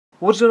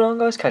What's going on,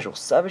 guys?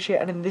 CasualSavage here,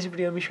 and in this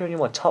video I'll be showing you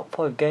my top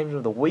 5 games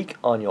of the week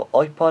on your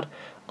iPod,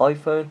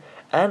 iPhone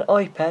and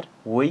iPad,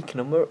 week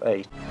number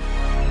 8.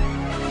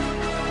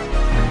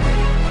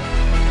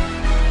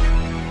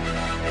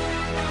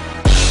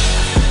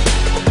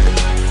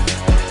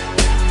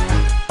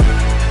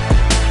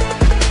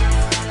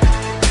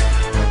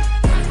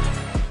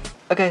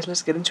 Okay, so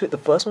let's get into it. The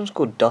first one's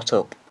called Dot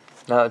Up.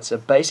 Now, it's a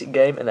basic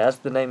game, and as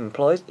the name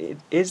implies, it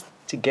is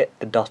to get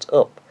the dot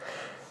up.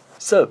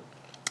 So,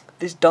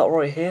 this dot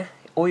right here,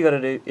 all you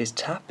gotta do is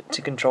tap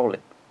to control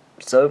it.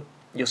 So,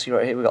 you'll see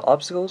right here we got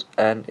obstacles,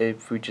 and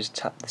if we just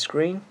tap the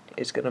screen,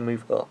 it's gonna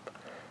move up.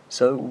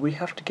 So, we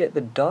have to get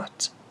the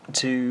dot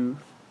to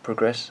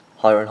progress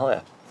higher and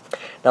higher.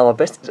 Now, my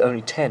best is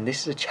only 10.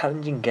 This is a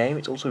challenging game.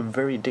 It's also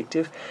very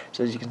addictive.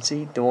 So as you can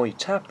see, the more you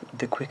tap,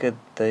 the quicker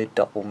the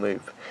dot will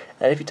move.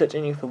 And if you touch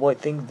any of the white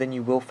things, then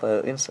you will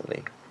fail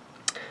instantly.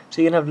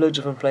 So you're going to have loads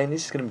of fun playing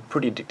this. It's going to be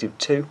pretty addictive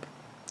too.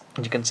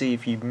 And you can see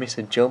if you miss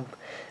a jump,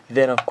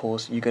 then of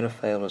course you're going to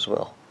fail as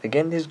well.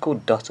 Again, this is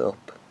called Dot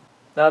Up.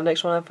 Now, the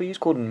next one I have for you is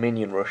called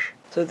Minion Rush.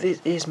 So this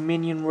is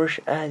Minion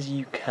Rush, as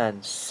you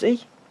can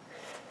see.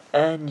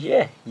 And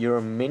yeah, you're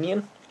a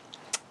minion.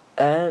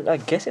 And I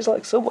guess it's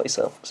like Subway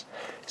Surfers.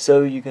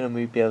 So you're going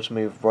to be able to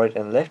move right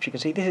and left. You can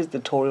see this is the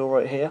tutorial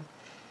right here,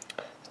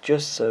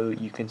 just so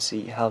you can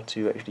see how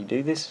to actually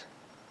do this.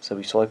 So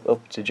we swipe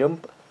up to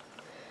jump,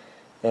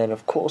 and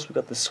of course we've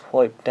got the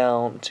swipe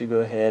down to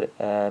go ahead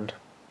and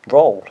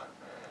roll,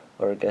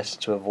 or I guess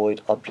to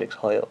avoid objects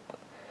high up.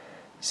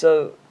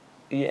 So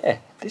yeah,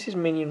 this is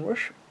Minion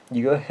Rush.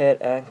 You go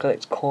ahead and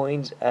collect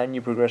coins and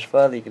you progress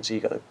further. You can see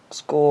you got the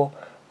score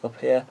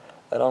up here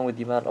along with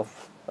the amount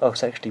of, oh,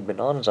 it's actually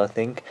bananas, I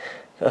think.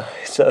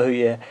 So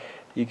yeah,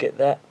 you get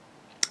that,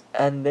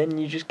 and then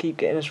you just keep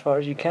getting as far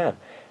as you can.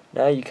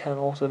 Now, you can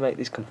also make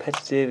this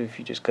competitive if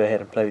you just go ahead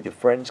and play with your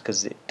friends,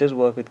 because it does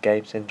work with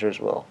Game Center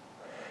as well.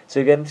 So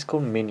again, this is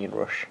called Minion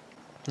Rush.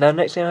 Now,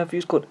 next thing I have for you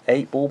is called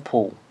 8-Ball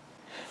Pool.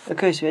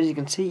 Okay, so as you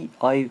can see,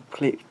 I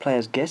clicked play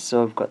as guest,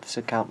 so I've got this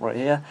account right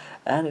here,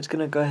 and it's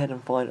going to go ahead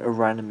and find a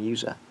random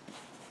user.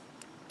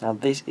 Now,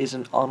 this is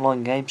an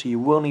online game, so you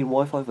will need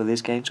Wi-Fi for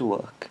this game to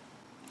work.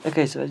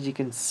 Okay, so as you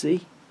can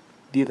see,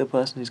 the other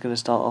person is going to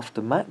start off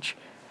the match,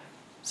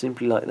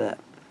 simply like that.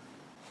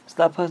 So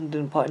that person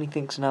didn't put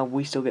anything, so now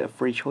we still get a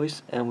free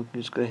choice, and we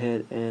can just go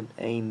ahead and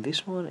aim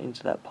this one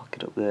into that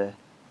pocket up there.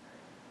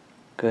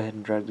 Go ahead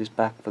and drag this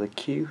back for the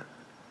Q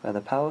and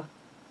the power,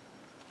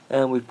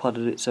 and we've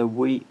potted it, so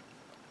we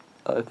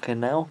can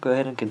now go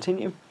ahead and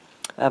continue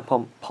and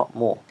pop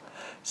more.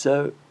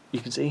 So you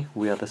can see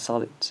we are the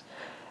solids.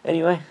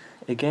 Anyway,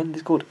 again,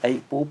 this is called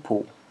 8-Ball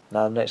Pool.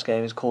 Now, the next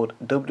game is called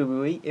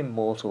WWE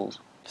Immortals.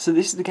 So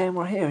this is the game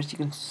right here. As you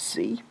can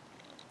see,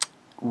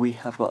 we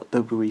have got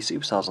WWE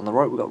Superstars. On the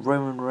right, we've got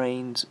Roman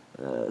Reigns,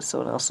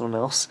 someone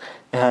else.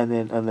 And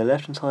then on the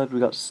left-hand side,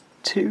 we've got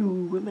 2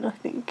 women, I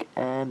think,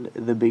 and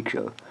the Big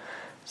Show.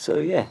 So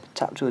yeah,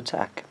 tap to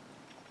attack.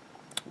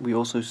 We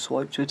also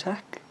swipe to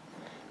attack.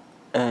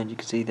 And you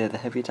can see there the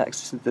heavy attacks.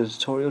 This is the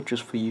tutorial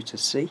just for you to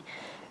see.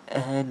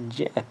 And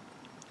yeah,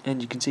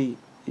 and you can see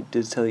it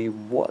does tell you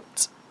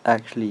what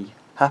actually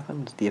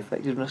happened, the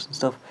effectiveness and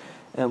stuff,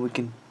 and we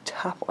can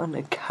tap on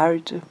a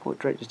character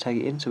portrait to tag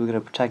it in. So we're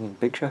going to be tagging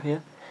Big Show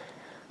here.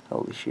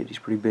 Holy shit, he's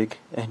pretty big.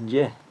 And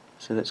yeah,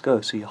 so let's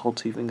go. So you hold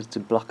 2 fingers to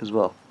block as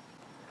well.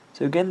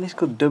 So again, this is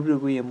called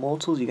WWE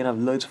Immortals. You're going to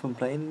have loads of fun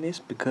playing this,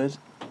 because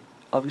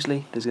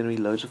obviously there's going to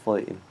be loads of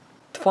fighting.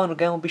 The final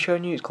game I'll be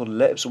showing you is called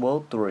Let's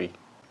World 3.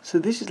 So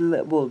this is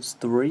Let's World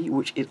 3,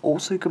 which is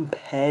also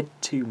compared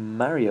to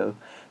Mario.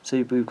 So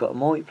we've got a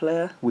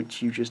multiplayer,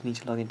 which you just need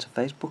to log into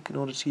Facebook in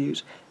order to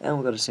use, and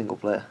we've got a single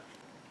player.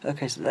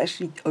 Okay, so there's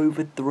actually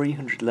over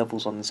 300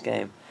 levels on this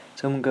game.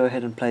 So I'm going to go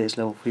ahead and play this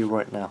level for you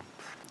right now.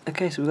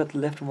 Okay, so we've got the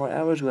left and right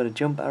arrows, we've got a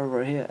jump arrow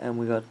right here, and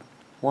we've got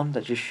one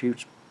that just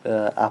shoots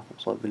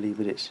apples, I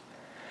believe it is.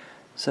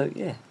 So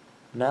yeah,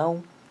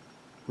 now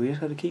we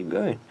just got to keep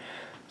going.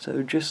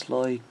 So just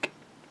like,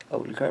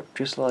 holy crap,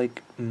 just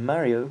like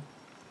Mario,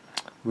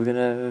 we're going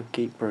to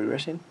keep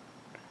progressing.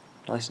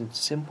 Nice and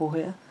simple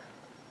here.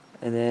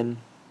 And then,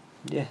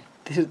 yeah,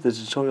 this is the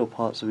tutorial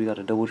part, so we got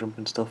a double jump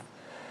and stuff.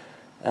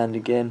 And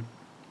again,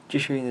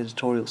 just showing the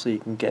tutorial so you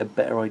can get a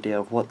better idea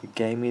of what the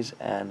game is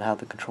and how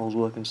the controls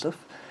work and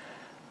stuff.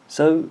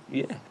 So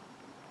yeah,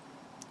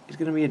 it's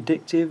going to be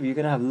addictive. You're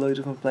going to have loads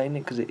of fun playing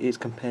it, because it is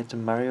compared to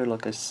Mario,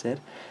 like I said.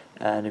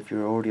 And if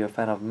you're already a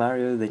fan of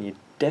Mario, then you're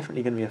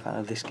definitely going to be a fan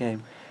of this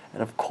game.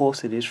 And of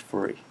course it is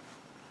free.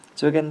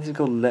 So again, this is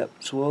called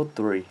Let's World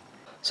 3.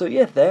 So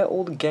yeah, they're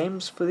all the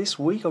games for this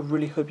week. I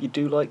really hope you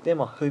do like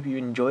them. I hope you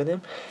enjoy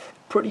them.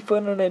 Pretty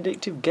fun and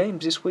addictive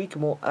games this week,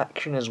 more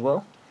action as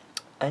well.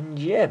 And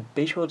yeah,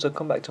 be sure to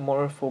come back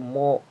tomorrow for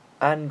more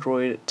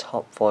Android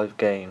top 5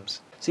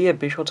 games. So yeah,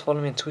 be sure to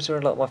follow me on Twitter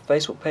and like my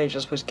Facebook page.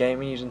 I post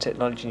gaming, news and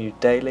technology news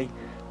daily.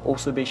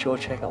 Also be sure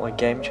to check out my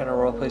game channel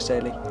where I post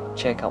daily.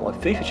 Check out my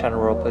FIFA channel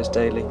where I post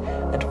daily.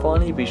 And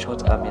finally, be sure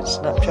to add me on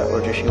Snapchat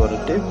where I just show what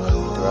I do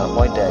throughout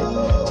my day.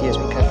 So yes,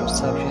 me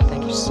CasualSavage here.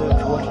 Thank you so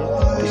much for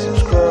watching. Please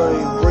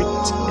subscribe.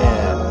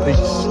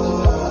 Peace.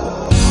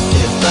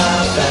 If I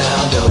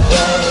found a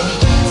way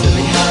to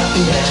be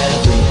happy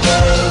every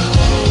day,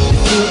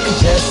 if you could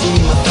just see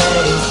my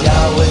face,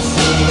 y'all would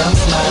see I'm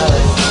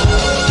smiling.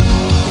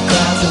 The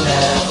clouds are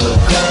never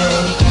gray.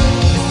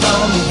 If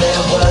only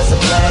there was a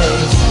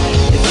place.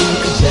 If you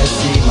could just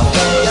see my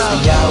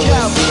face, y'all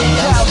would see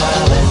I'm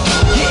smiling.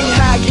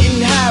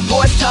 Getting high,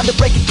 boy, it's time to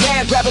break it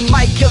down. Grab a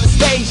mic, kill the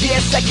stage, yeah,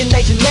 second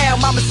nature now.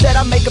 Mama said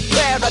I make a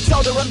prayer, I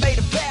told her I made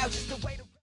a vow.